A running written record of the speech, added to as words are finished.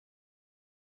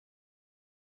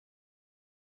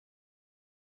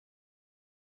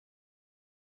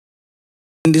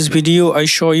In this video, I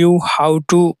show you how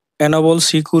to enable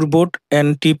secure boot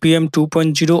and TPM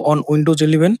 2.0 on Windows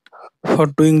 11. For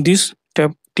doing this,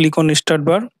 click on Start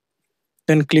bar,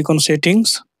 then click on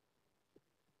Settings.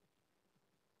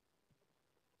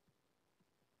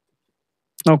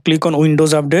 Now click on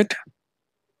Windows Update.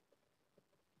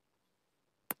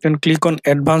 Then click on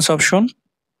Advanced option.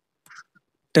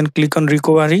 Then click on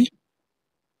Recovery.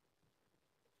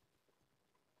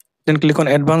 Then click on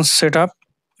Advanced Setup.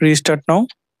 Restart now.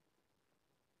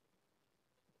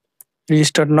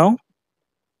 Restart now.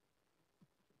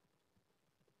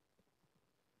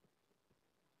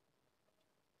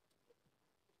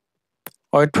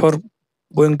 Wait for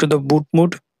going to the boot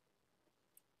mode.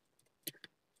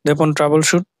 Then on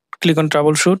troubleshoot, click on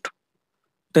troubleshoot.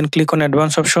 Then click on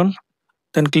advanced option.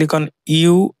 Then click on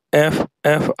uefi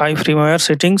firmware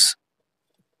settings.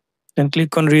 Then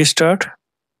click on restart.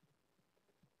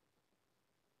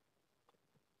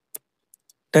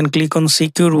 Then click on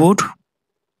secure boot.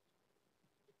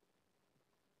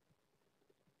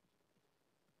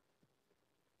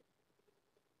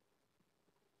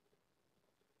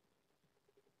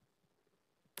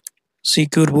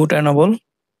 Secure boot enable.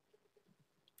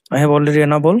 I have already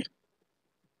enabled.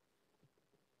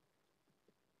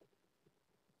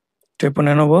 Tap on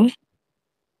enable.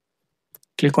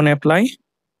 Click on apply.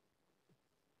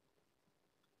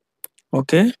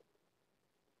 Okay.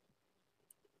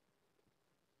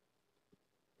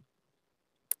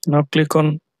 Now click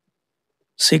on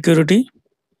security.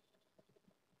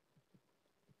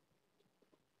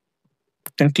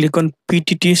 Then click on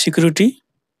PTT security.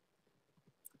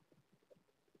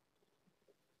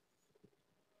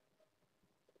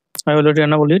 I already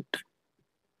enabled it.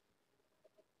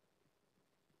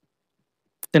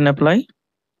 Then apply.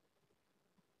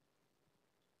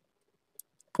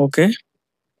 Okay.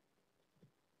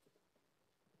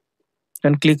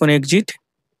 Then click on exit.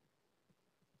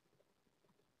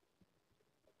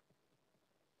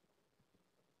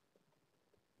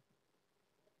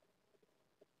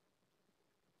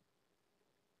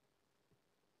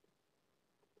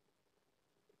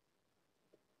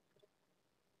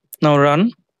 Now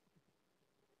run.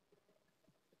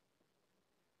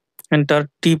 Enter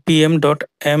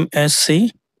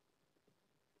tpm.msc.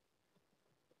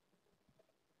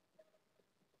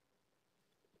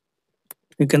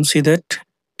 You can see that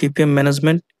TPM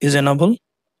management is enabled.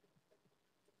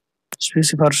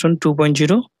 Specific version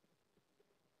 2.0.